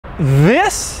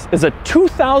This is a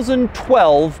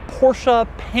 2012 Porsche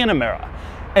Panamera,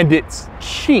 and it's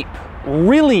cheap,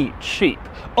 really cheap,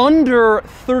 under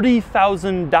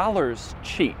 $30,000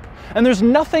 cheap. And there's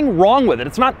nothing wrong with it.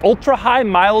 It's not ultra high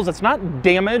miles, it's not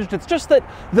damaged, it's just that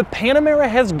the Panamera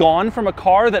has gone from a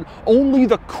car that only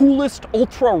the coolest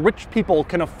ultra rich people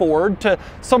can afford to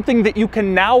something that you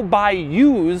can now buy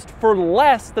used for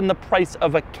less than the price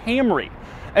of a Camry.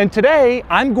 And today,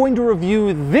 I'm going to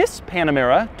review this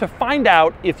Panamera to find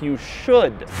out if you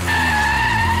should.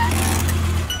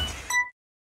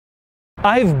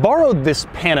 I've borrowed this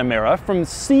Panamera from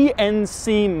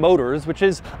CNC Motors, which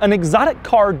is an exotic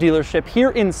car dealership here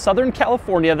in Southern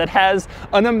California that has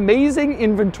an amazing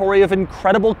inventory of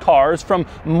incredible cars, from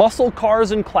muscle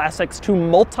cars and classics to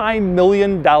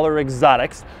multi-million-dollar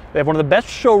exotics. They have one of the best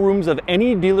showrooms of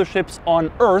any dealerships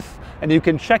on earth, and you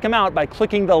can check them out by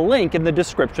clicking the link in the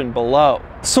description below.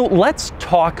 So let's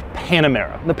talk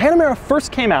Panamera. The Panamera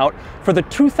first came out for the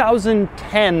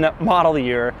 2010 model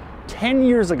year, 10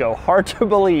 years ago, hard to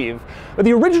believe. But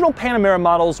the original Panamera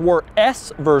models were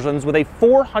S versions with a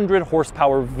 400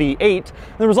 horsepower V8.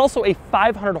 There was also a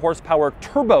 500 horsepower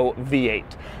turbo V8.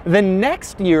 The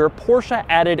next year, Porsche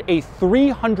added a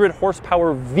 300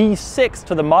 horsepower V6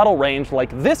 to the model range like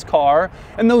this car,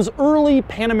 and those early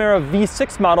Panamera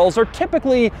V6 models are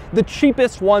typically the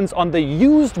cheapest ones on the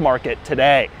used market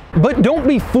today. But don't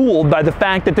be fooled by the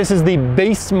fact that this is the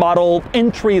base model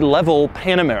entry-level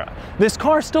Panamera. This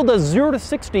car still does 0 to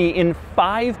 60 in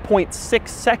 5.6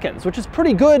 seconds, which is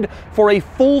pretty good for a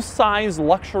full-size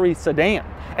luxury sedan.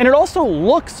 And it also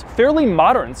looks fairly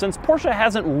modern, since Porsche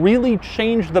hasn't really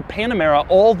changed the Panamera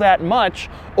all that much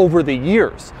over the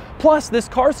years. Plus, this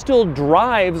car still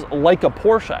drives like a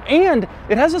Porsche, and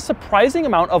it has a surprising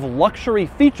amount of luxury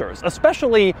features,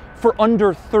 especially for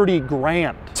under 30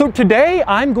 grand. So today,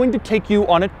 I'm going to take you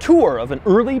on a tour of an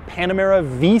early Panamera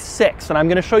V6, and I'm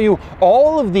going to show you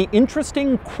all of the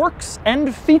interesting quirks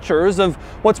and features of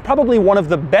what's probably one of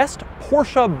the best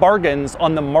Porsche bargains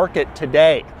on the market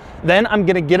today. Then I'm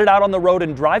going to get it out on the road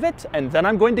and drive it, and then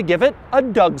I'm going to give it a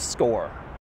Doug score.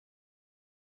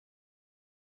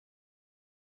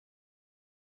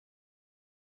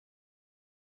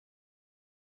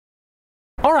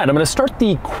 All right, I'm going to start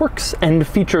the quirks and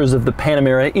features of the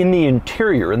Panamera in the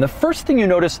interior. And the first thing you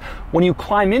notice when you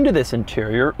climb into this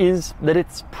interior is that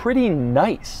it's pretty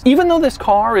nice. Even though this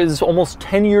car is almost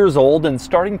 10 years old and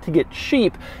starting to get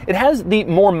cheap, it has the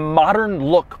more modern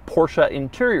look Porsche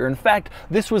interior. In fact,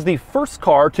 this was the first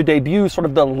car to debut sort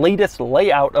of the latest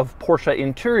layout of Porsche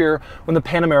interior when the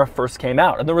Panamera first came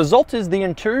out. And the result is the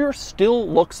interior still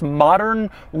looks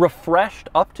modern, refreshed,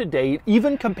 up to date,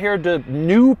 even compared to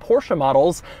new Porsche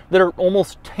models that are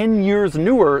almost 10 years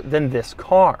newer than this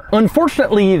car.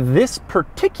 Unfortunately, this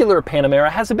particular Panamera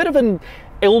has a bit of an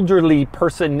elderly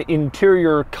person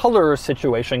interior color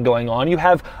situation going on. You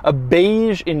have a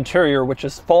beige interior, which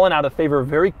has fallen out of favor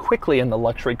very quickly in the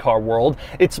luxury car world.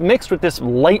 It's mixed with this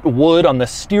light wood on the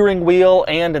steering wheel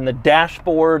and in the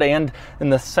dashboard and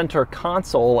in the center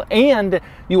console. And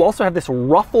you also have this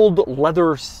ruffled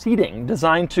leather seating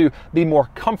designed to be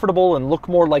more comfortable and look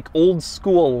more like old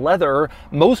school leather.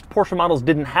 Most Porsche models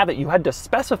didn't have it. You had to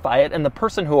specify it, and the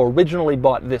person who originally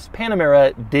bought this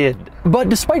Panamera did. But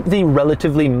despite the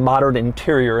relatively modern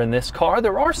interior in this car,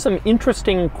 there are some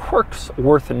interesting quirks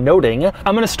worth noting.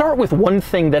 I'm going to start with one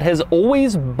thing that has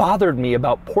always bothered me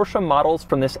about Porsche models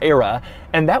from this era,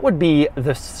 and that would be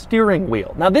the steering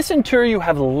wheel. Now, this interior, you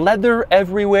have leather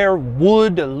everywhere,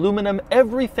 wood, aluminum,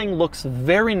 everything looks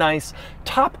very nice,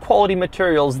 top quality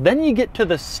materials. Then you get to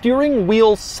the steering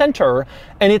wheel center,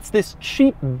 and it's this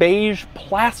cheap beige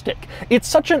plastic. It's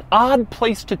such an odd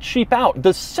place to cheap out.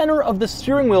 The center of the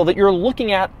steering wheel that you're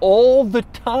looking at all the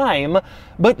time,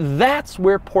 but that's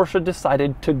where Porsche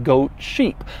decided to go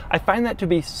cheap. I find that to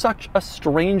be such a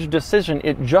strange decision.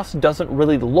 It just doesn't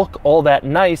really look all that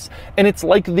nice, and it's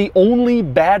like the only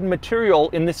bad material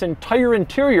in this entire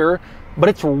interior, but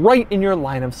it's right in your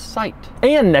line of sight.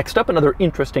 And next up, another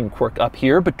interesting quirk up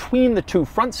here. Between the two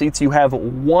front seats, you have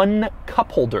one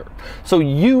cup holder. So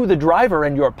you, the driver,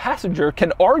 and your passenger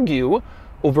can argue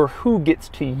over who gets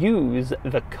to use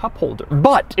the cup holder.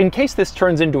 But in case this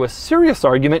turns into a serious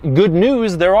argument, good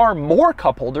news, there are more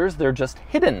cup holders. They're just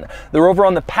hidden. They're over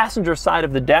on the passenger side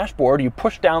of the dashboard. You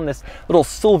push down this little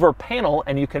silver panel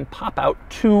and you can pop out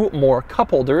two more cup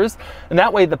holders. And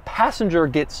that way the passenger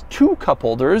gets two cup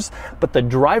holders, but the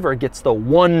driver gets the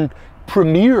one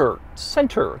premier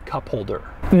center cup holder.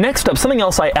 Next up, something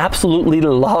else I absolutely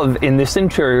love in this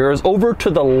interior is over to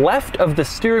the left of the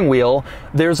steering wheel,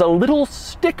 there's a little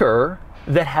sticker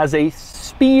that has a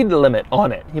speed limit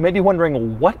on it. You may be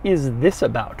wondering, what is this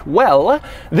about? Well,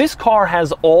 this car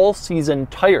has all-season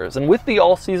tires, and with the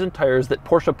all-season tires that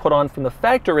Porsche put on from the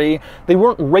factory, they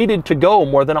weren't rated to go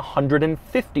more than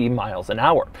 150 miles an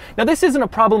hour. Now, this isn't a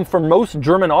problem for most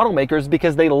German automakers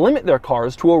because they limit their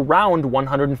cars to around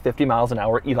 150 miles an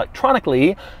hour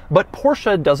electronically, but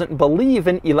Porsche doesn't believe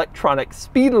in electronic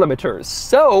speed limiters.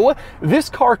 So this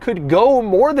car could go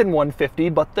more than 150,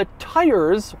 but the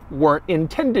tires weren't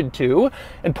intended to,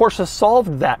 and Porsche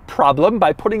solved that problem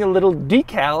by putting a little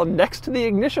decal next to the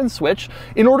ignition switch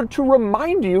in order to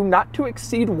remind you not to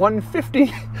exceed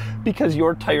 150 because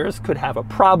your tires could have a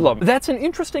problem. That's an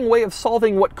interesting way of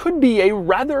solving what could be a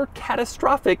rather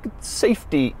catastrophic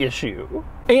safety issue.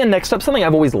 And next up, something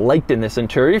I've always liked in this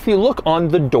interior, if you look on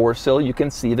the door sill, you can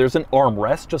see there's an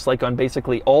armrest, just like on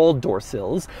basically all door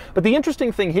sills. But the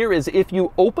interesting thing here is if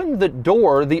you open the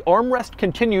door, the armrest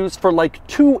continues for like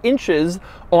 2 inches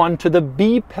onto the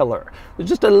B pillar. There's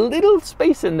just a little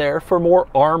space in there for more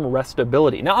armrest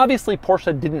ability. Now, obviously,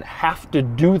 Porsche didn't have to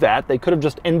do that. They could have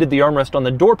just ended the armrest on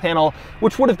the door panel,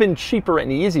 which would have been cheaper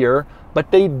and easier, but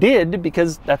they did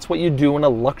because that's what you do in a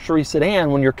luxury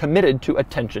sedan when you're committed to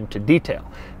attention to detail.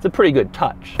 It's a pretty good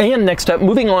touch. And next up,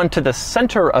 moving on to the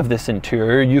center of this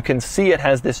interior, you can see it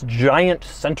has this giant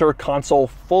center console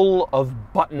full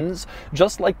of buttons,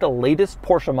 just like the latest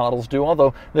Porsche models do,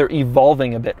 although they're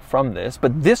evolving a bit from this.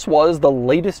 But this was the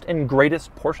latest and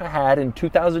greatest Porsche had in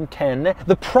 2010.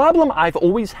 The problem I've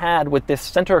always had with this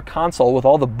center console with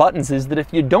all the buttons is that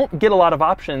if you don't get a lot of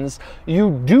options,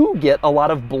 you do get a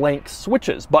lot of blank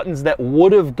switches, buttons that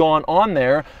would have gone on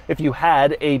there if you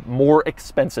had a more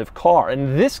expensive car.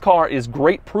 And this car is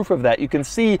great proof of that. You can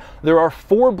see there are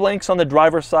 4 blanks on the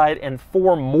driver's side and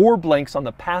 4 more blanks on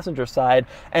the passenger side.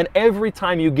 And every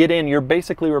time you get in, you're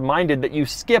basically reminded that you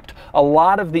skipped a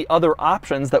lot of the other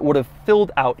options that would have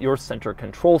filled out your center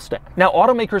control stand. Now,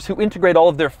 automakers who integrate all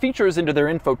of their features into their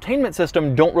infotainment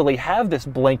system don't really have this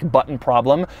blank button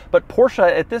problem, but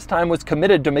Porsche at this time was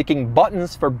committed to making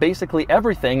buttons for basically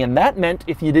everything, and that meant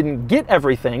if you didn't get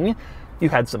everything, you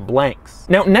had some blanks.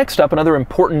 Now, next up, another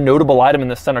important notable item in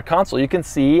the center console, you can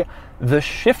see the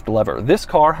shift lever. This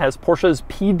car has Porsche's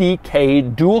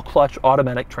PDK dual clutch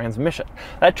automatic transmission.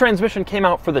 That transmission came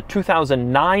out for the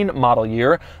 2009 model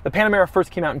year. The Panamera first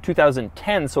came out in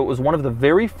 2010, so it was one of the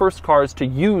very first cars to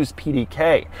use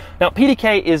PDK. Now,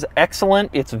 PDK is excellent.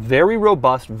 It's very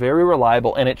robust, very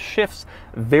reliable, and it shifts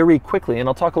very quickly. And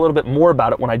I'll talk a little bit more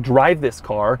about it when I drive this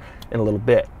car in a little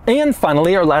bit. And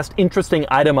finally, our last interesting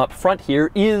item up front here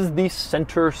is the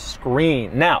center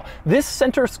screen. Now, this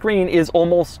center screen is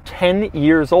almost 10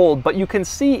 years old, but you can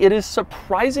see it is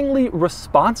surprisingly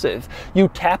responsive. You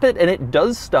tap it and it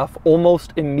does stuff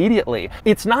almost immediately.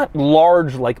 It's not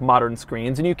large like modern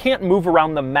screens, and you can't move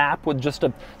around the map with just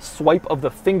a swipe of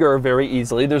the finger very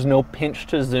easily. There's no pinch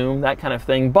to zoom, that kind of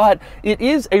thing, but it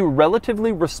is a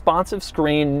relatively responsive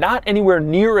screen, not anywhere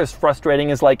near as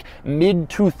frustrating as like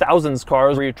mid-2000s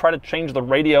cars where you try to change the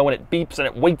radio and it beeps and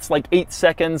it waits like 8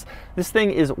 seconds. This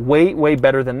thing is way, way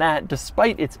better than that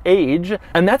despite its age,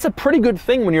 and that's a pretty good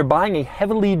thing when you're buying a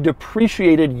heavily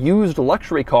depreciated used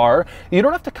luxury car. You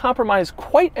don't have to compromise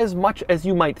quite as much as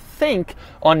you might think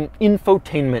on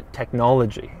infotainment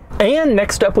technology. And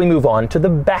next up, we move on to the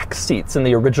back seats in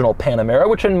the original Panamera,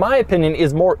 which in my opinion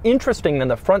is more interesting than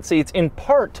the front seats, in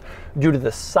part due to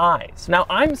the size. Now,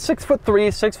 I'm 6'3",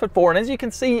 6'4", and as you can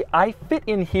see, I fit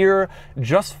in here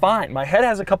just fine. My head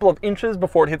has a couple of inches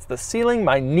before it hits the ceiling.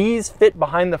 My knees fit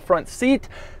behind the front seat.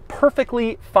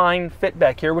 Perfectly fine fit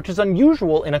back here, which is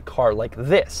unusual in a car like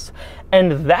this.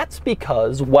 And that's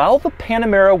because while the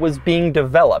Panamera was being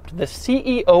developed, the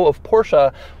CEO of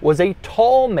Porsche was a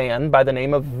tall man by the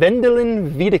name of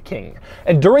Wendelin Wiedeking.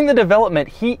 And during the development,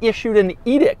 he issued an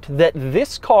edict that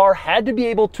this car had to be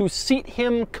able to seat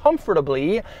him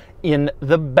comfortably in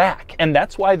the back. And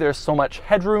that's why there's so much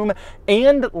headroom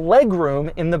and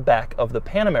legroom in the back of the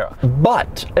Panamera.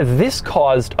 But this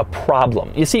caused a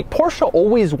problem. You see, Porsche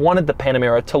always wanted the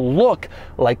Panamera to look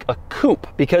like a coupe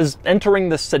because entering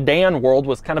the sedan world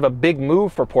was kind of a big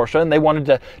move for Porsche, and they wanted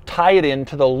to tie it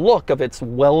into the look of its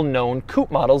well-known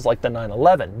coupe models like the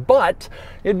 911. But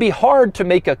it'd be hard to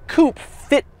make a coupe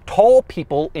fit tall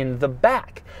people in the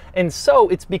back. And so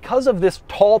it's because of this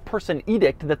tall person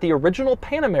edict that the original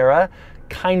Panamera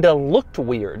kind of looked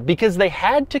weird because they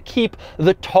had to keep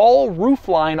the tall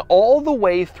roofline all the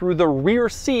way through the rear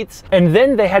seats, and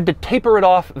then they had to taper it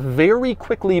off very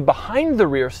quickly behind the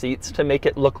rear seats to make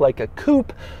it look like a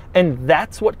coupe. And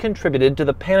that's what contributed to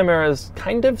the Panamera's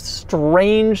kind of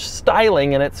strange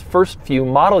styling in its first few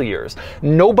model years.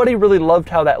 Nobody really loved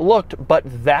how that looked, but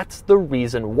that's the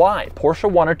reason why. Porsche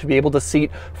wanted to be able to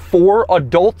seat 4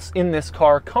 adults in this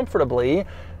car comfortably,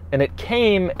 and it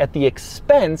came at the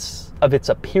expense of its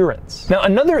appearance. Now,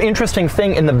 another interesting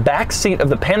thing in the back seat of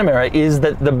the Panamera is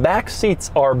that the back seats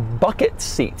are bucket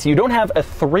seats. You don't have a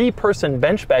 3-person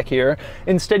bench back here.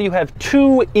 Instead, you have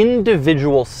 2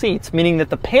 individual seats, meaning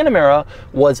that the Panamera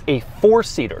was a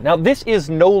 4-seater. Now, this is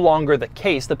no longer the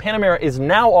case. The Panamera is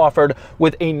now offered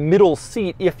with a middle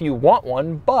seat if you want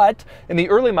one, but in the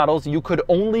early models, you could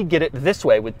only get it this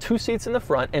way with 2 seats in the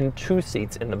front and 2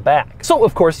 seats in the back. So,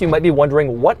 of course, you might be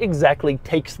wondering what exactly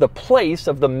takes the place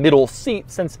of the middle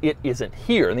seat since it isn't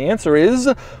here. And the answer is,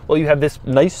 well, you have this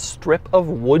nice strip of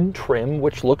wood trim,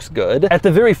 which looks good. At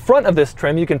the very front of this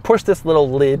trim, you can push this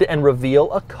little lid and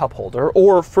reveal a cup holder,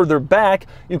 or further back,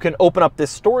 you can open up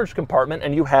this storage compartment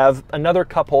and you have another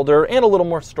cup holder and a little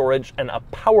more storage and a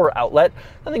power outlet.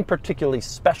 Nothing particularly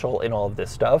special in all of this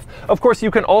stuff. Of course,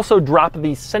 you can also drop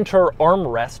the center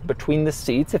armrest between the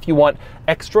seats if you want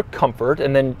extra comfort,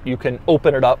 and then you can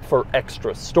open it up for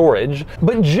extra storage.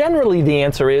 But generally the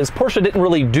answer is Porsche didn't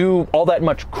really do all that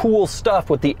much cool stuff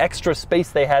with the extra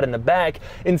space they had in the back.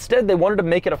 Instead, they wanted to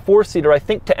make it a 4-seater, I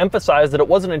think, to emphasize that it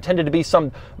wasn't intended to be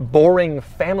some boring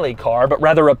family car, but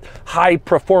rather a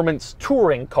high-performance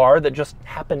touring car that just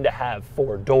happened to have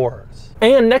 4 doors.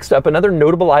 And next up, another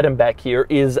notable item back here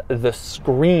is the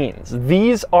screens.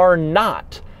 These are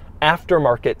not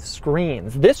aftermarket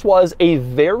screens. This was a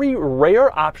very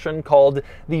rare option called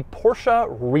the Porsche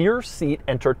Rear Seat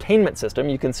Entertainment System.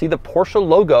 You can see the Porsche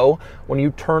logo when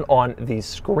you turn on these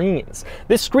screens.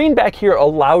 This screen back here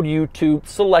allowed you to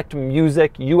select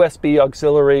music, USB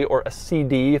auxiliary, or a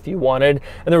CD if you wanted.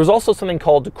 And there was also something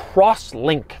called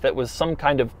Cross-Link that was some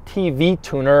kind of TV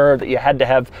tuner that you had to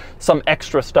have some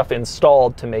extra stuff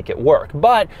installed to make it work.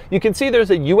 But you can see there's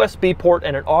a USB port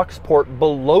and an aux port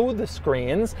below the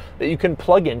screens that you can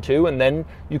plug into, and then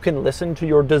you can listen to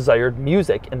your desired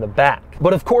music in the back.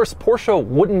 But of course, Porsche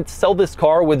wouldn't sell this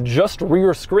car with just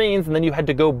rear screens and then you had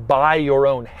to go buy your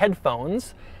own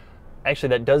headphones. Actually,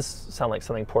 that does sound like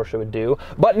something Porsche would do,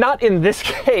 but not in this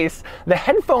case. The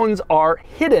headphones are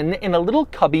hidden in a little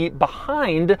cubby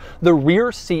behind the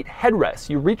rear seat headrest.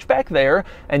 You reach back there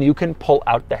and you can pull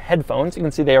out the headphones. You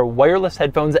can see they are wireless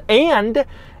headphones and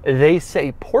they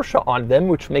say Porsche on them,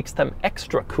 which makes them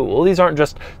extra cool. These aren't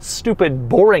just stupid,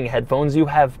 boring headphones. You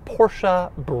have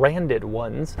Porsche branded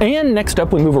ones. And next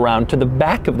up, we move around to the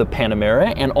back of the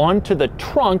Panamera and onto the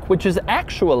trunk, which is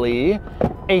actually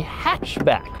a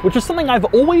hatchback, which is something I've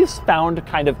always found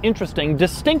kind of interesting,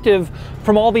 distinctive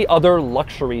from all the other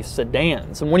luxury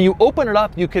sedans. And when you open it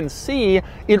up, you can see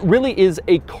it really is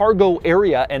a cargo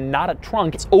area and not a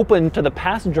trunk. It's open to the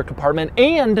passenger compartment,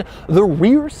 and the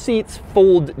rear seats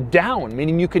fold down,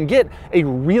 meaning you can get a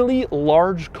really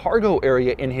large cargo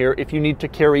area in here if you need to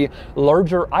carry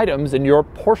larger items in your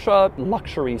Porsche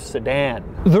luxury sedan.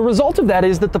 The result of that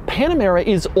is that the Panamera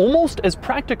is almost as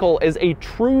practical as a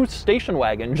true station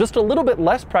wagon, just a little bit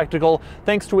less practical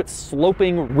thanks to its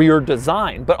sloping rear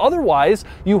design. But otherwise,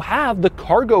 you have the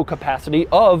cargo capacity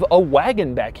of a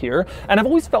wagon back here, and I've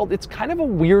always felt it's kind of a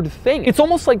weird thing. It's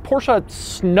almost like Porsche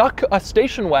snuck a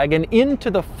station wagon into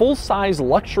the full-size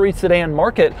luxury sedan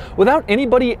market without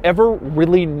anybody ever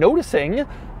really noticing,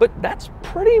 but that's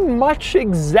pretty much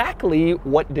exactly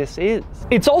what this is.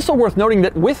 It's also worth noting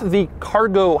that with the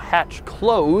cargo hatch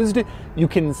closed, you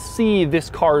can see this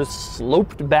car's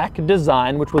sloped back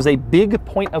design, which was a big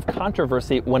point of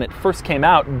controversy when it first came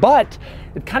out, but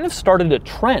it kind of started a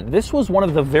trend. This was one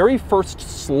of the very first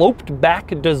sloped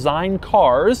back design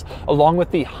cars, along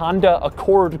with the Honda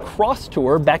Accord Cross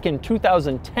Tour back in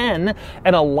 2010,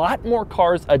 and a lot more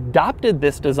cars adopted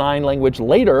this design language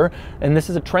later, and this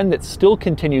is a trend that still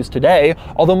continues today,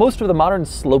 although most of the modern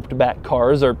sloped back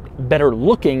cars are better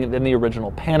looking than the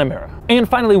original Panamera. And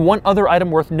finally, one other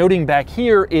item worth noting back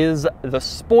here is the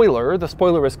spoiler. The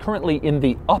spoiler is currently in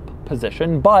the up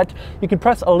position, but you can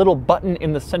press a little button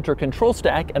in the center control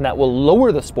stack and that will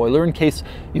lower the spoiler in case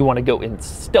you want to go in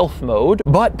stealth mode.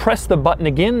 But press the button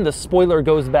again, the spoiler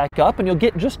goes back up and you'll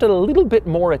get just a little bit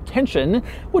more attention,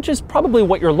 which is probably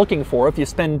what you're looking for if you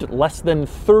spend less than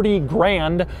 30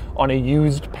 grand on a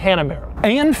used Panamera.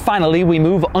 And And finally, we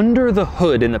move under the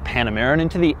hood in the Panamera and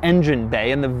into the engine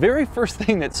bay, and the very first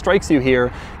thing that strikes you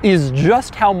here is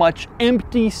just how much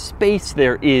empty space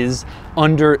there is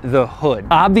under the hood.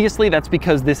 Obviously, that's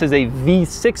because this is a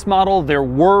V6 model. There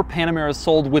were Panameras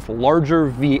sold with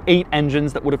larger V8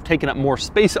 engines that would have taken up more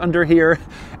space under here,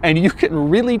 and you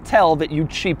can really tell that you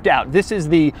cheaped out. This is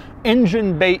the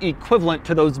engine bay equivalent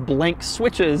to those blank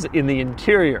switches in the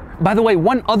interior. By the way,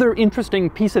 one other interesting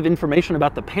piece of information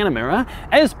about the Panamera,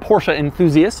 as Porsche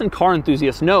enthusiasts and car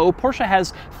enthusiasts know, Porsche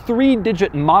has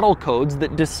 3-digit model codes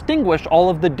that distinguish all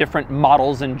of the different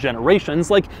models and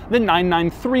generations, like the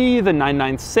 993, the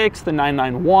 996, the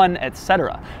 991,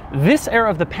 etc. This era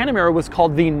of the Panamera was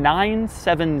called the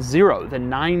 970, the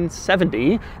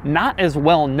 970, not as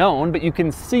well known, but you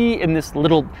can see in this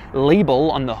little label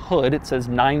on the hood, it says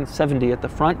 970 at the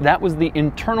front. That was the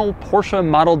internal Porsche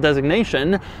model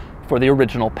designation for the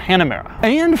original Panamera.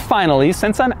 And finally,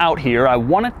 since I'm out here, I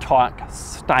want to talk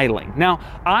styling. Now,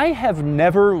 I have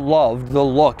never loved the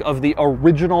look of the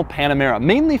original Panamera,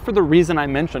 mainly for the reason I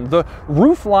mentioned. The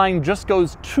roof line just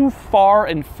goes too far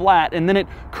and flat, and then it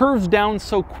curves down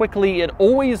so quickly, it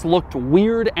always looked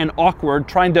weird and awkward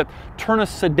trying to turn a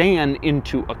sedan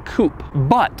into a coupe.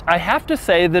 But I have to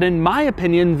say that in my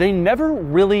opinion, they never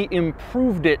really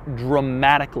improved it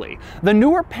dramatically. The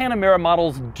newer Panamera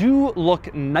models do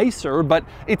look nicer, but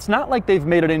it's not like they've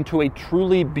made it into a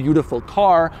truly beautiful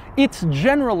car. It's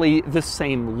generally the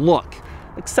same look,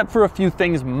 except for a few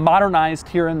things modernized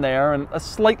here and there and a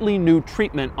slightly new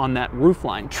treatment on that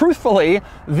roofline. Truthfully,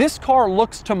 this car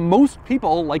looks to most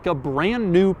people like a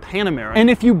brand new Panamera. And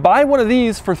if you buy one of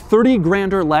these for 30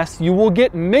 grand or less, you will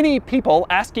get many people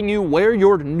asking you where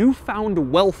your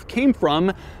newfound wealth came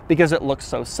from because it looks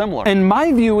so similar. And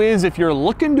my view is, if you're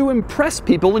looking to impress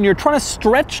people and you're trying to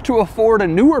stretch to afford a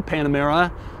newer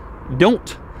Panamera,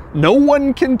 don't. No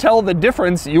one can tell the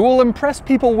difference. You will impress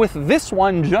people with this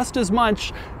one just as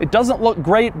much. It doesn't look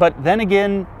great, but then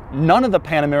again, none of the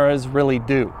Panameras really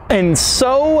do. And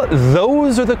so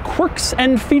those are the quirks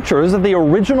and features of the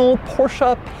original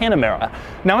Porsche Panamera.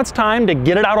 Now it's time to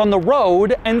get it out on the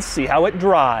road and see how it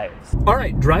drives. All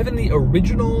right, driving the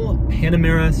original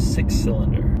Panamera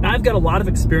 6-cylinder. Now I've got a lot of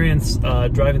experience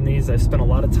driving these. I've spent a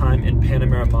lot of time in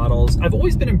Panamera models. I've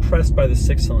always been impressed by the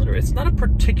 6-cylinder. It's not a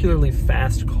particularly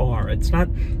fast car. It's not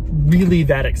really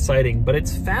that exciting, but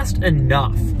it's fast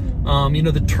enough. You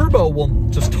know, the turbo will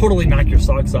just totally knock your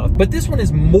socks off, but this one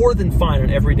is more than fine on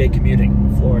everyday commuting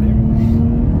in Florida.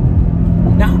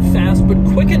 Not fast, but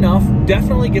quick enough,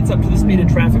 definitely gets up to the speed of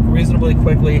traffic reasonably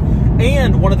quickly.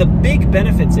 And one of the big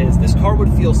benefits is this car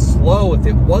would feel slow if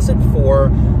it wasn't for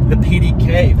the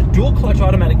PDK. The dual clutch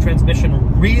automatic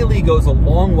transmission really goes a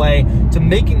long way to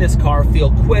making this car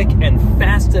feel quick and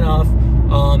fast enough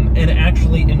and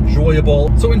actually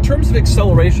enjoyable. So in terms of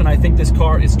acceleration, I think this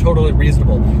car is totally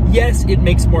reasonable. Yes, it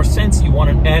makes more sense. You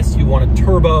want an S, you want a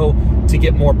turbo to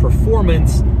get more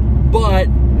performance, but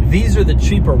these are the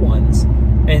cheaper ones.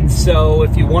 And so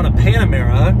if you want a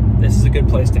Panamera, this is a good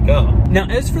place to go. Now,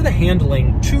 as for the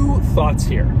handling, two thoughts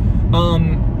here.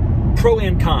 Pro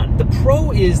and con. The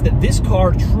pro is that this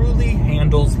car truly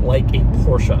handles like a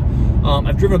Porsche.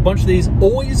 I've driven a bunch of these,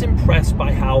 always impressed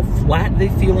by how flat they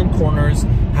feel in corners,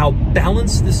 how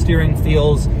balanced the steering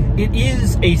feels. It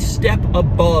is a step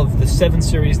above the 7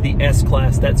 Series, the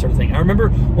S-Class, that sort of thing. I remember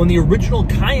when the original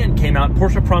Cayenne came out,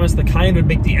 Porsche promised the Cayenne would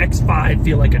make the X5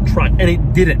 feel like a truck, and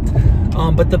it didn't.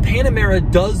 But the Panamera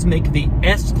does make the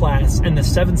S-Class and the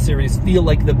 7 Series feel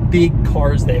like the big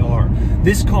cars they are.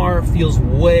 This car feels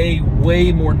way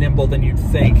more nimble than you'd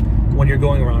think when you're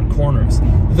going around corners.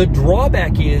 The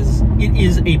drawback is it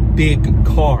is a big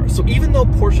car. So even though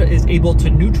Porsche is able to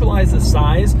neutralize the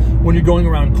size when you're going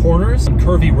around corners and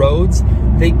curvy roads,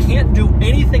 they can't do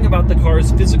anything about the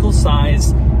car's physical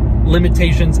size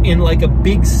limitations in like a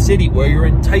big city where you're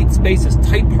in tight spaces,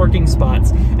 tight parking spots.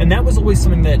 And that was always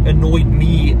something that annoyed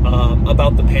me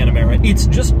about the Panamera. It's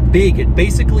just big. It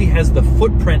basically has the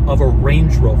footprint of a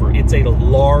Range Rover. It's a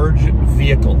large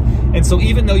vehicle. And so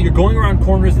even though you're going around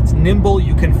corners, it's nimble,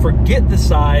 you can forget the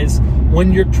size.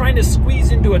 When you're trying to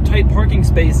squeeze into a tight parking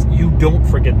space, you don't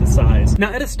forget the size.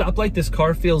 Now at a stoplight, this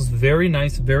car feels very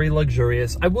nice, very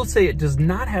luxurious. I will say it does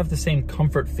not have the same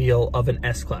comfort feel of an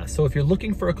S-Class. So if you're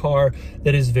looking for a car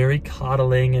that is very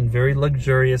coddling and very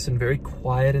luxurious and very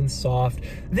quiet and soft,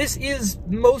 this is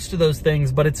most of those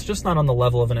things, but it's just not on the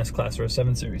level of an S-Class or a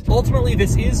 7 Series. Ultimately,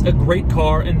 this is a great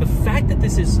car, and the fact that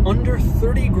this is under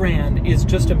 30 grand is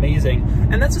just amazing.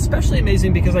 And that's especially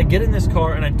amazing because I get in this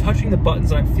car and I'm touching the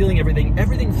buttons and I'm feeling everything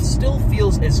everything still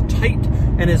feels as tight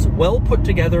and as well put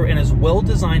together and as well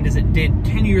designed as it did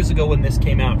 10 years ago when this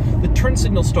came out. The turn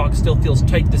signal stalk still feels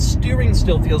tight, the steering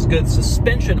still feels good,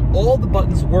 suspension, all the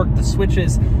buttons work, the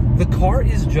switches. The car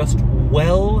is just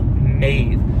well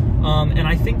made. And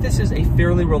I think this is a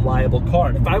fairly reliable car.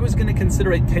 And if I was going to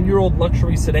consider a 10-year-old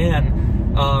luxury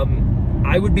sedan,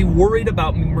 I would be worried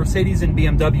about Mercedes and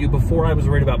BMW before I was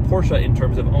worried about Porsche in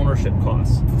terms of ownership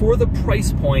costs. For the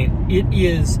price point, it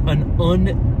is an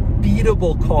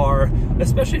unbeatable car,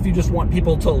 especially if you just want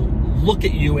people to look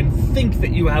at you and think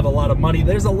that you have a lot of money.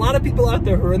 There's a lot of people out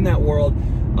there who are in that world.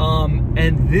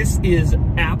 And this is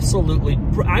absolutely,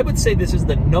 I would say this is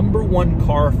the #1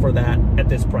 car for that at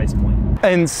this price point.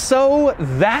 And so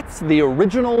that's the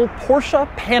original Porsche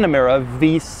Panamera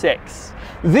V6.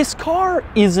 This car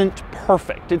isn't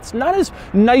perfect. It's not as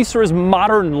nice or as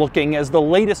modern looking as the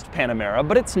latest Panamera,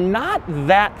 but it's not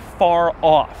that far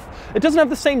off. It doesn't have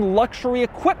the same luxury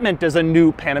equipment as a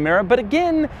new Panamera, but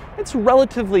again, it's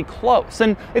relatively close.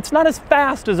 And it's not as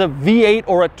fast as a V8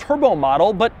 or a turbo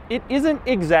model, but it isn't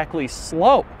exactly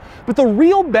slow. But the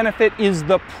real benefit is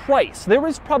the price. There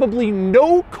is probably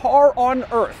no car on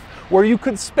earth where you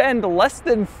could spend less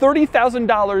than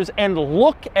 $30,000 and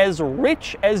look as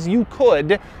rich as you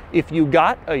could if you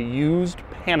got a used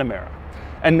Panamera.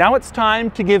 And now it's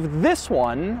time to give this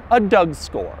one a Doug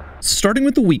score. Starting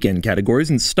with the weekend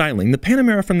categories and styling, the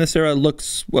Panamera from this era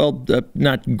looks, well,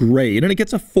 not great, and it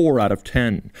gets a 4 out of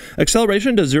 10.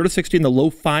 Acceleration does 0 to 60 in the low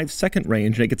 5-second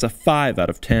range, and it gets a 5 out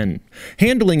of 10.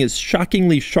 Handling is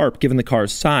shockingly sharp given the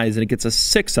car's size, and it gets a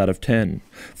 6 out of 10.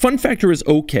 Fun factor is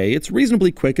okay, it's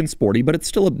reasonably quick and sporty, but it's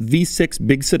still a V6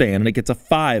 big sedan, and it gets a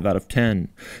 5 out of 10.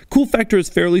 Cool factor is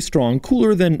fairly strong,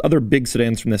 cooler than other big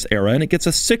sedans from this era, and it gets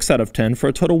a 6 out of 10 for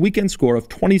a total weekend score of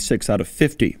 26 out of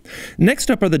 50.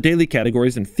 Next up are the daily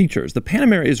categories and features. The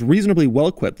Panamera is reasonably well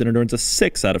equipped and it earns a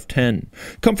 6 out of 10.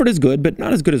 Comfort is good, but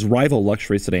not as good as rival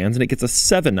luxury sedans, and it gets a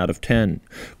 7 out of 10.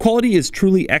 Quality is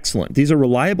truly excellent. These are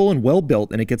reliable and well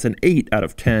built, and it gets an 8 out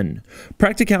of 10.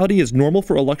 Practicality is normal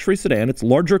for a luxury sedan. Its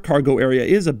larger cargo area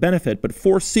is a benefit, but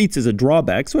 4 seats is a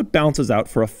drawback, so it balances out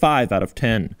for a 5 out of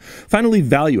 10. Finally,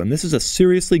 value, and this is a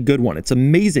seriously good one. It's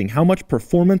amazing how much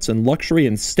performance and luxury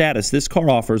and status this car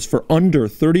offers for under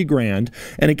 30 grand,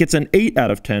 and it gets an 8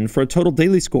 out of 10 for a total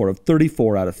daily score of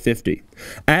 34 out of 50.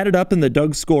 Added up, and the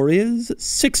Doug score is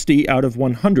 60 out of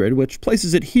 100, which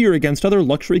places it here against other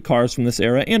luxury cars from this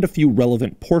era and a few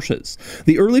relevant Porsches.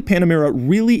 The early Panamera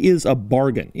really is a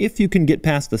bargain if you can get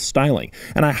past the styling,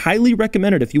 and I highly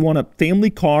recommend it if you want a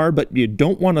family car but you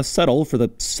don't want to settle for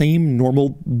the same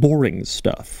normal boring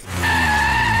stuff.